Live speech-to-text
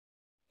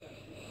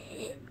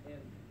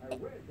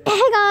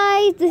Hey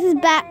guys, this is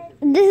back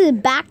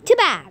to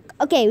back.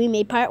 Okay, we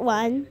made part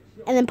 1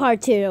 and then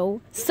part 2.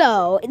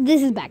 So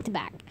this is back to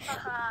back.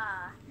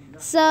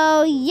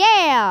 So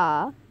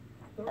yeah.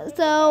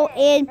 So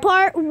in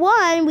part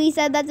 1, we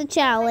said that the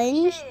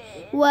challenge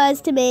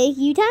was to make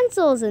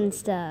utensils and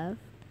stuff.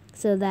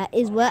 So that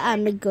is what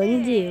I'm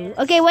going to do.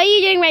 Okay, what are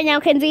you doing right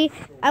now, Kensey?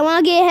 I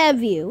want to get ahead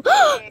of you.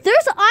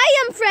 There's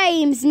item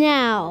frames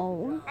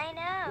now. I know.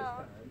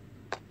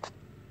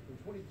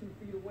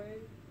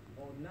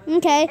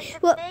 Okay.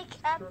 Well, Big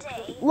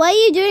update. what are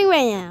you doing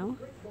right now?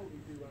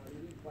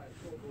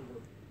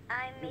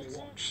 I'm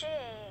making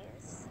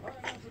shoes.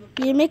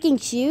 You're making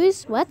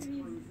shoes? What?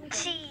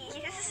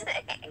 Cheese.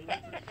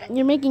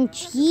 You're making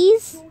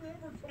cheese?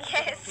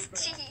 Yes,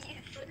 cheese.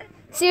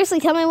 Seriously,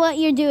 tell me what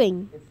you're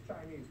doing.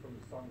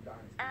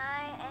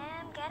 I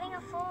am getting a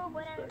full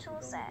wooden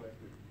tool set.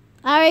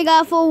 I already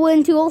got a full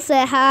wooden tool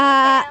set.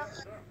 Ha.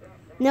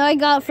 No, I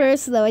got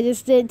first though. I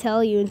just didn't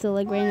tell you until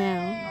like right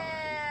now.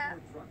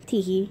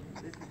 Teehee.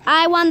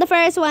 I won the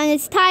first one.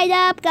 It's tied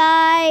up,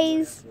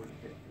 guys.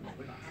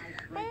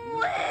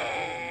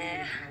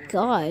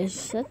 Gosh,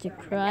 such a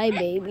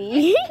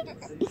crybaby.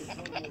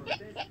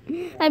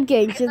 I'm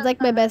kidding. She's like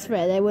my best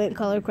friend. I wouldn't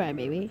call her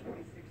crybaby.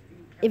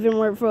 If it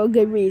weren't for a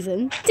good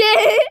reason.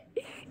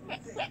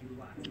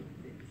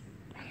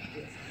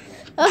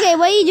 Okay,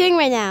 what are you doing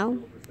right now?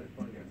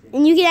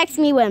 And you can ask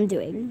me what I'm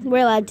doing.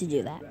 We're allowed to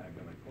do that.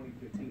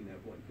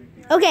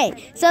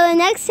 Okay, so the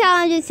next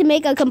challenge is to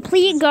make a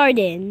complete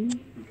garden.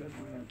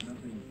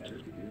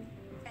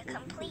 A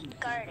complete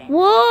garden.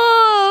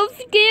 Wolf,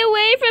 get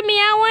away from me.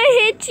 I want to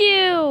hit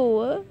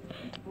you.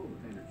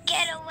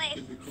 Get away.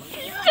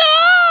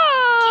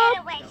 Stop!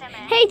 Get away from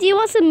it. Hey, do you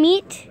want some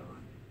meat?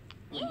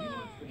 Yeah.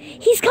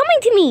 He's coming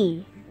to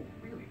me.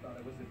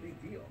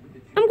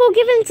 I'm going to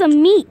give him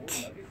some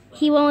meat.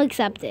 He won't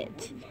accept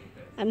it.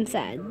 I'm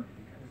sad.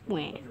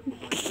 Wah.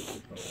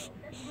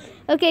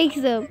 Okay,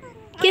 so Wait,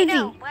 Kensey.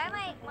 no. Why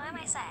am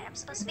I sad? I'm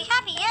supposed to be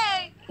happy.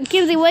 Yay!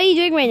 Kensey, what are you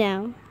doing right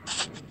now?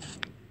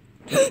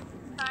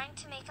 Trying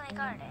to make my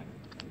garden.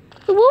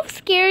 The wolf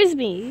scares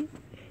me.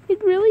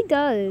 It really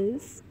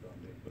does.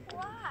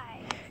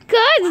 Why?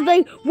 Cause it's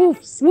like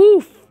woof,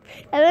 woof.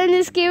 And then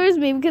it scares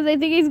me because I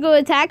think he's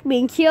going to attack me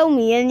and kill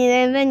me and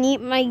then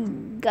eat my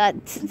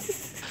guts.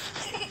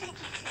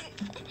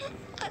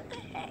 What the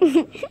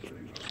heck?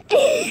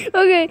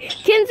 Okay,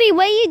 Kensey,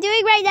 what are you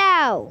doing right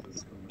now?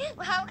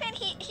 How can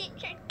he eat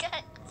your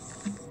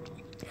guts?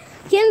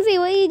 Kensey,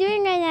 what are you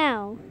doing right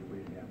now?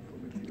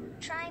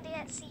 Trying to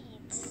get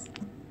seeds.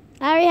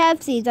 I already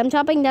have seeds. I'm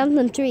chopping down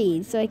some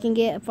trees so I can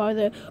get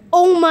farther.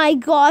 Oh my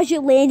gosh,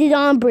 it landed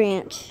on a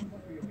branch.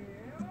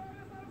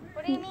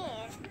 What do you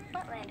mean?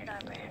 What landed on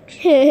a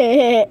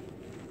branch?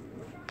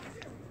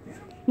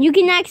 You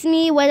can ask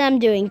me what I'm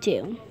doing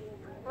too.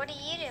 What are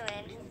you doing?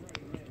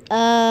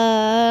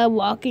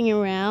 Walking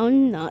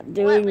around, not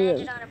doing What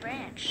landed on a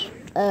branch?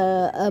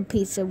 a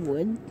piece of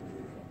wood.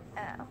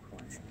 Oh.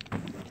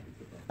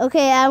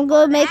 Okay, I'm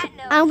gonna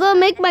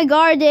make my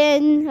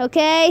garden.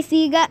 Okay,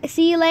 see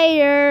you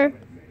later.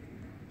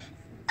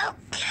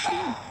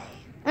 Okay.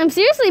 I'm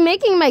seriously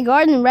making my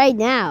garden right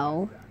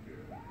now.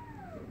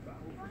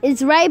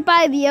 It's right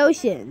by the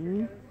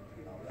ocean.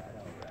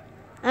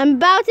 I'm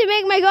about to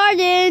make my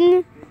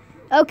garden.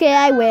 Okay,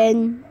 I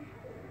win.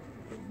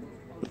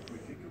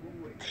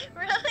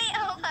 Really?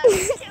 All I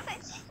was doing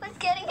was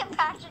getting a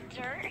patch of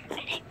dirt,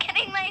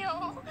 getting my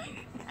whole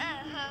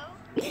hoe,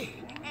 and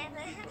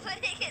then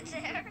putting it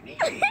there,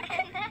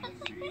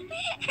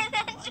 and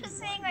then just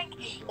saying like,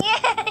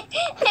 yeah,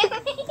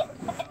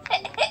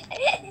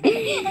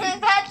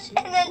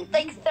 and then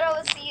like throw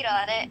a seed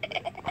on it.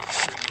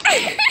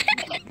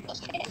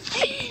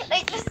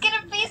 Like just get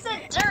a piece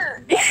of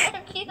dirt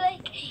and be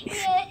like,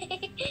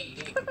 yay.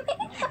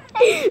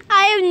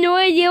 I have no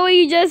idea what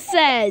you just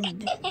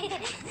said.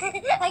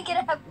 I could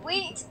have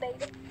wheat,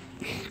 baby.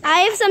 I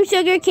have some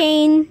sugar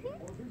cane.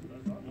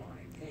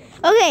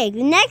 Okay,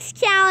 the next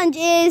challenge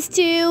is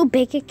to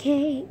bake a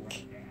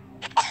cake,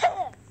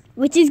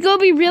 which is going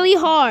to be really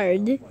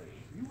hard.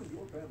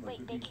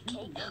 Wait, bake a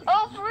cake?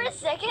 Oh, for a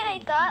second I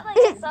thought like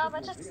I saw a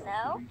bunch of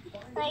snow.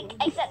 Like,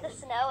 except the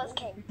snow was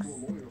cakes.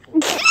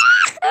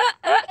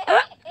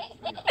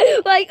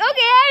 Like,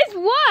 okay, I just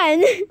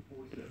won.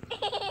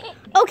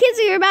 Okay,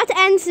 so you're about to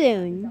end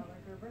soon.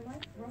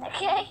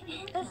 Okay,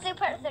 let's do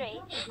part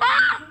 3.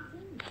 Ah!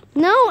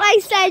 No, I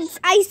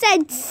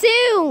said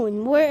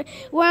soon. We're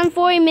on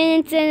 40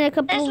 minutes and a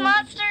couple. There's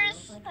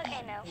monsters.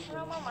 Okay, no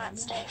more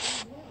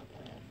monsters.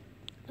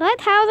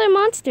 What? How are there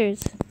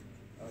monsters?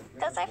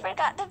 Because I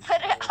forgot to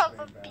put it up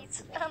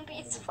on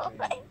peaceful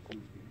life.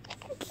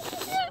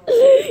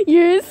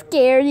 You're a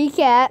scaredy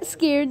cat.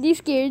 Scaredy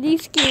cat.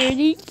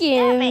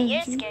 Damn it,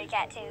 you're a scary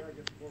cat too.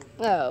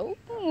 Oh.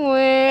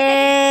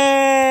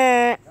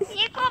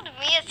 You called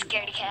me a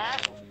scaredy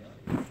cat.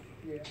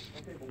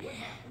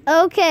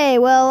 Okay,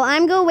 well,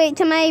 I'm going to wait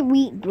till my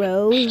wheat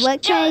grows.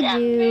 What can I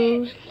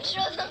do?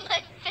 Show them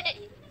my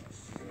face.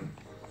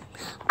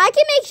 I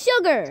can make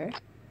sugar.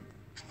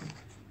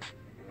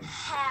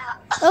 How?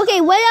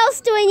 Okay, what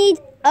else do I need?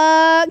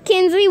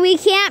 Kensey, we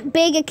can't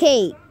bake a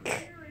cake.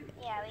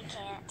 Yeah, we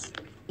can't.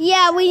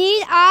 Yeah, we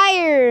need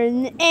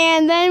iron.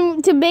 And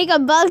then to bake a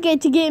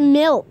bucket to get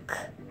milk.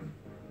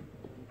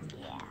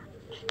 Yeah.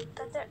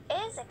 But there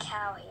is a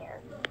cow here,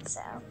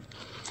 so.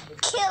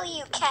 Kill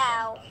you,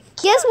 cow.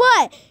 Guess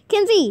what?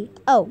 Kensey.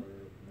 Oh.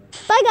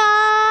 Bye,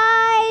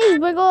 guys.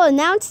 We're going to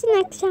announce the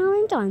next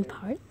challenge on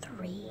part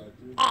 3.